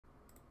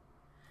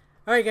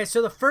Alright guys,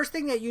 so the first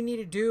thing that you need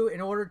to do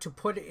in order to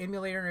put an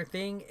emulator in your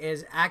thing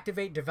is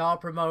activate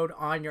developer mode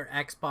on your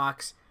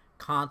Xbox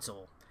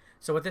console.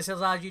 So what this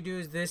allows you to do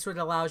is this would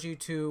allows you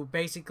to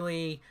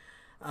basically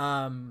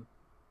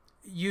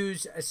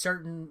use a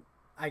certain,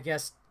 I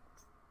guess,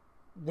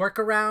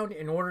 workaround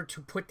in order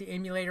to put the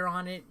emulator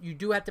on it. You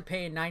do have to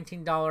pay a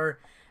 $19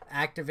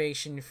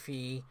 activation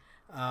fee,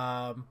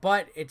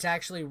 but it's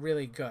actually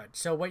really good.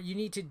 So what you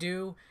need to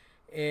do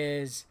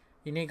is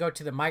you need to go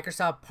to the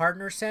Microsoft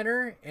Partner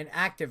Center and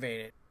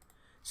activate it.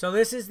 So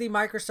this is the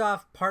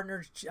Microsoft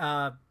Partner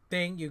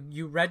thing.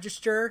 You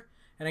register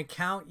an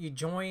account, you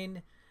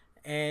join,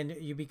 and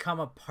you become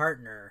a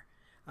partner.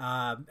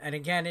 And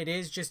again, it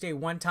is just a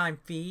one-time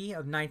fee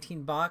of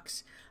 19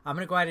 bucks. I'm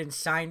going to go ahead and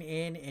sign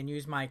in and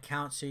use my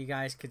account so you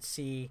guys could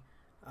see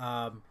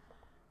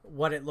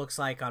what it looks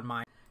like on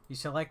mine. You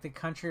select the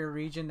country or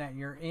region that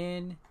you're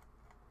in,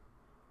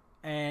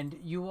 and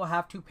you will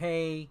have to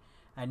pay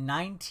a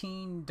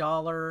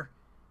 $19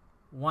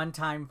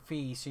 one-time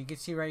fee. So you can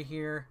see right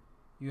here,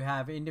 you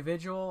have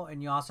individual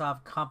and you also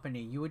have company.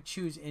 You would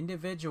choose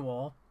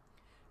individual,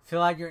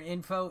 fill out your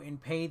info,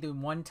 and pay the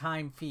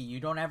one-time fee. You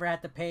don't ever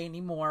have to pay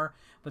anymore,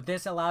 but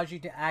this allows you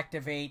to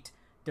activate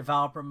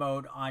developer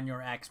mode on your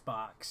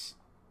Xbox.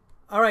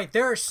 Alright,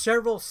 there are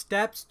several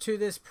steps to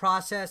this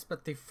process,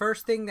 but the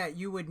first thing that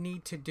you would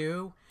need to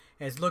do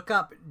is look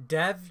up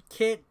Dev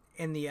Kit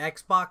in the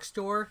Xbox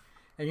store,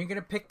 and you're going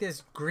to pick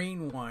this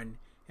green one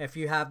if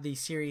you have the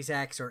Series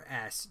X or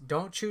S.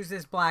 Don't choose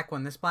this black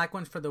one. This black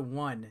one's for the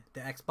One,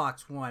 the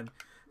Xbox One.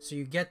 So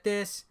you get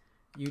this,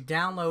 you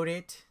download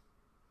it,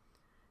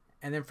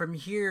 and then from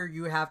here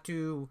you have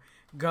to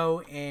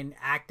go and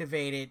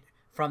activate it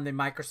from the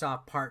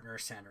Microsoft Partner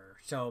Center.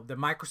 So the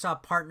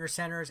Microsoft Partner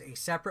Center is a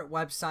separate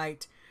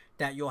website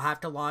that you'll have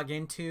to log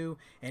into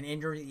and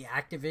enter the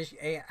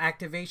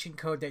activation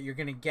code that you're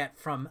going to get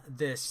from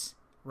this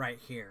right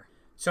here.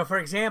 So for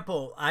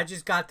example, I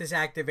just got this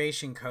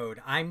activation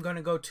code. I'm going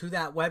to go to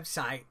that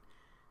website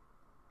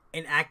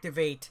and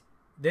activate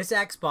this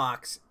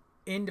Xbox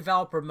in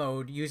developer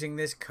mode using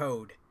this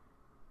code.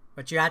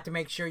 But you have to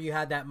make sure you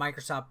have that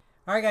Microsoft.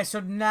 Alright guys, so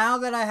now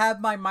that I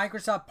have my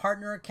Microsoft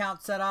partner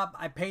account set up,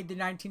 I paid the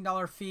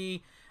 $19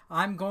 fee.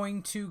 I'm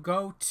going to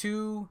go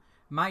to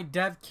my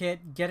dev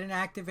kit, get an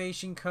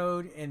activation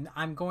code, and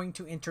I'm going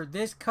to enter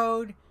this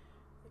code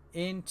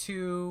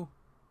into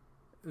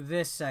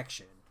this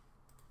section.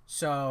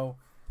 So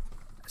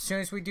as soon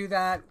as we do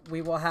that, we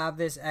will have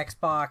this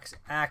Xbox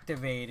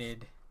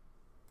activated.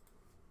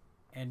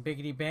 And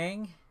biggity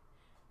bang.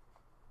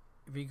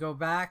 If you go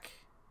back,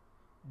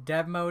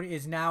 dev mode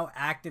is now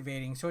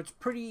activating. So it's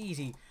pretty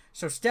easy.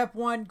 So step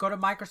one, go to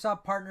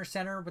Microsoft Partner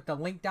Center with the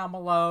link down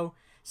below.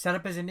 Set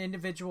up as an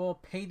individual,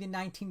 pay the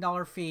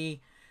 $19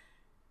 fee.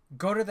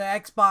 Go to the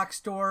Xbox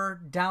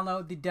store,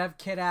 download the dev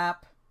kit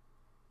app.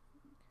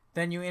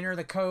 Then you enter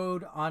the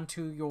code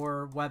onto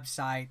your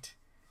website.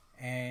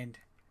 And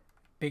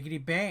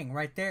biggity bang,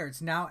 right there,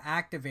 it's now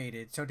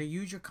activated. So to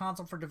use your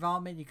console for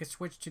development, you can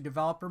switch to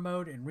developer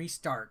mode and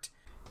restart.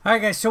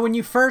 Alright guys, so when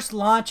you first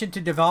launch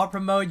into developer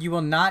mode, you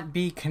will not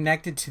be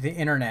connected to the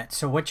internet.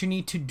 So what you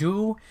need to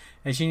do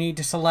is you need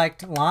to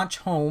select Launch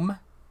Home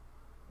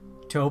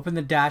to open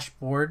the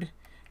dashboard.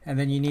 And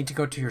then you need to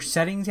go to your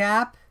Settings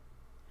app,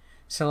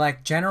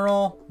 select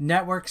General,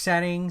 Network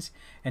Settings,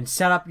 and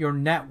set up your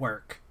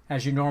network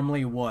as you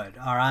normally would.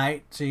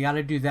 Alright, so you got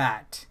to do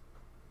that.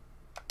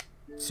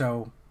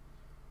 So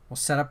we'll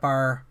set up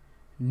our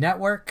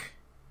network,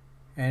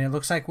 and it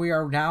looks like we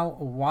are now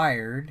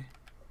wired.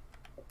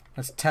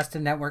 Let's test the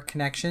network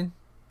connection.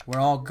 We're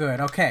all good.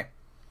 Okay.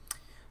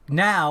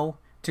 Now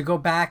to go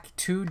back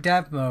to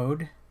dev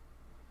mode,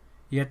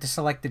 you have to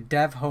select the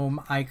dev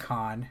home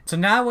icon. So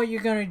now what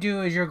you're going to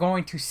do is you're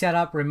going to set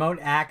up remote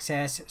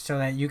access so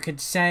that you could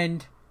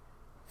send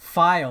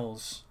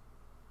files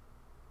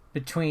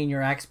between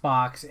your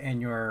Xbox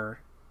and your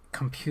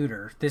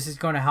computer. This is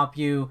going to help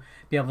you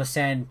be able to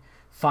send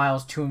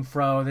files to and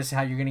fro. This is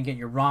how you're going to get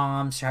your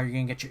ROMs, how you're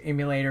going to get your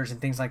emulators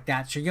and things like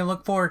that. So you're going to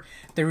look for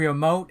the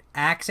remote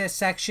access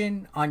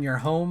section on your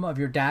home of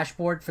your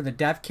dashboard for the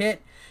dev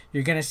kit.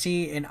 You're going to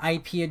see an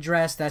IP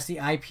address. That's the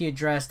IP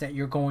address that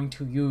you're going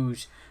to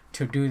use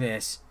to do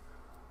this.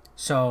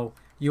 So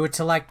you would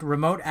select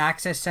remote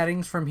access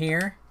settings from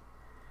here,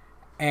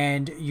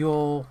 and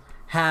you'll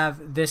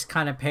have this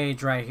kind of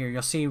page right here.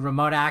 You'll see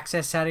remote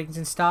access settings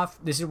and stuff.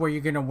 This is where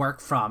you're going to work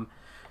from.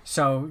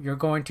 So you're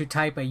going to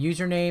type a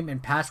username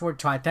and password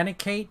to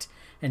authenticate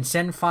and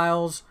send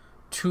files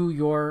to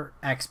your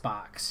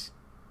Xbox.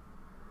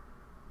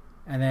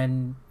 And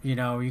then, you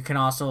know, you can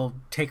also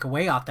take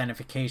away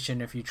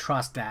authentication if you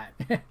trust that.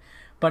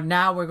 But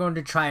now we're going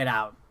to try it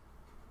out.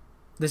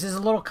 This is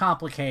a little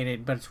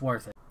complicated, but it's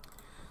worth it.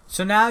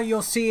 So now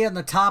you'll see on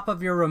the top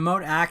of your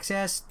remote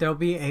access, there'll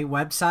be a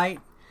website.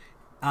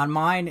 On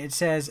mine, it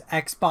says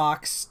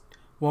Xbox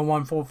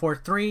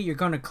 11443. You're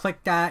going to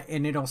click that,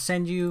 and it'll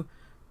send you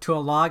to a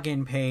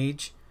login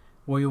page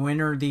where you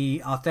enter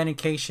the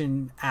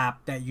authentication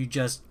app that you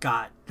just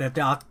got. The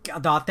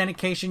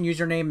authentication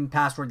username and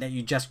password that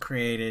you just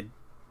created.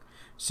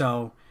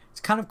 So it's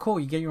kind of cool.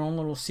 You get your own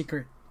little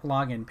secret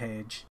login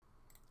page.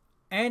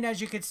 And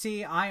as you can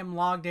see, I am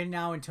logged in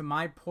now into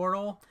my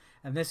portal,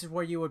 and this is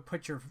where you would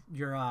put your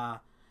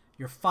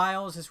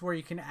files. This is where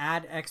you can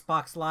add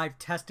Xbox Live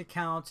test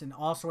accounts and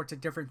all sorts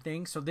of different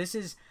things. So this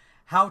is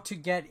how to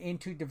get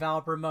into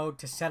developer mode,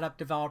 to set up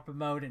developer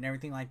mode and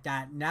everything like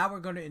that. Now we're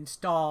going to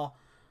install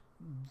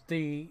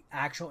the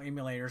actual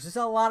emulators. It's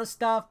a lot of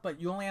stuff, but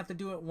you only have to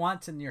do it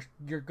once and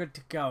you're good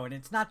to go, and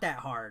it's not that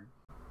hard.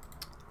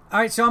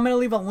 Alright, so I'm going to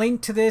leave a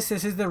link to this.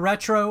 This is the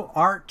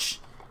RetroArch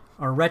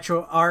or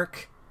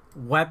RetroArch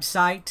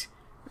website.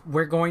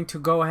 We're going to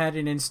go ahead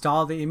and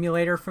install the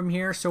emulator from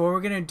here. So what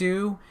we're going to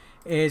do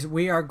is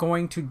we are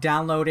going to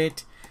download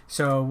it.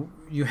 So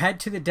you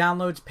head to the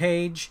downloads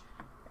page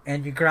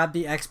and you grab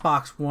the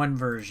Xbox One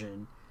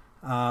version.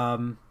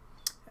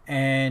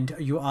 And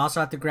you also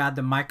have to grab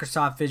the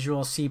Microsoft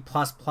Visual C++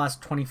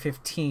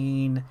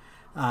 2015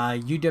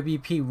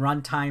 UWP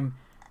runtime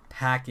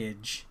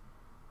package.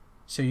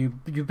 So you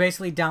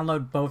basically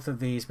download both of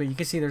these, but you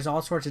can see there's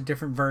all sorts of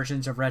different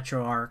versions of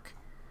RetroArch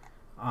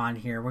on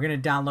here. We're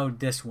going to download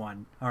this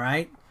one. All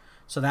right.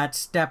 So that's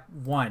step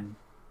one,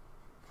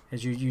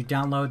 is you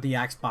download the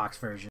Xbox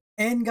version.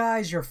 And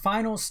guys, your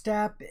final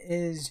step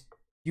is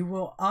you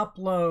will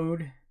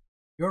upload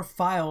your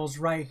files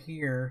right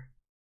here.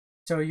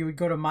 So you would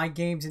go to My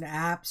Games and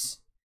Apps.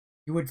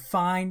 You would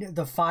find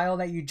the file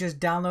that you just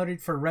downloaded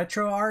for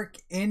RetroArch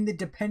in the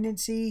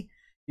dependency.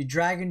 You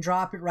drag and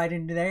drop it right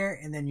into there,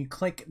 and then you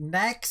click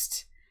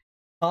Next.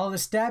 Follow the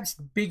steps,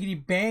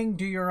 biggity bang,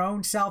 do your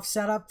own self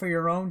setup for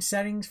your own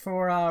settings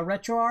for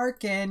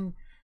RetroArch, and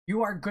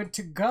you are good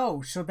to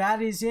go. So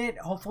that is it.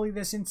 Hopefully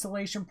this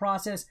installation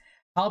process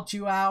helped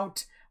you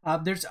out.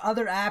 There's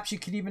other apps you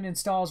could even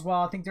install as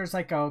well. I think there's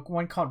like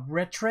one called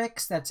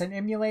Retrix. That's an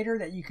emulator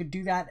that you could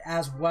do that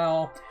as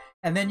well.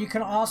 And then you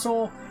can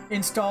also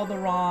install the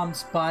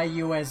ROMs by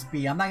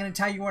USB. I'm not going to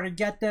tell you where to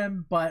get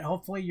them, but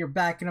hopefully you're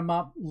backing them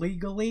up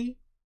legally.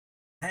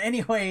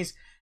 Anyways,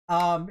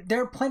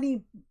 there are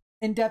plenty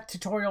in-depth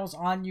tutorials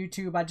on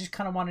YouTube. I just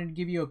kind of wanted to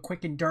give you a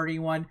quick and dirty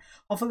one.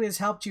 Hopefully this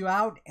helped you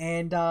out.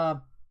 And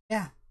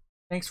yeah,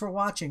 thanks for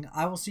watching.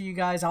 I will see you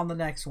guys on the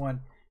next one.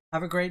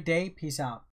 Have a great day. Peace out.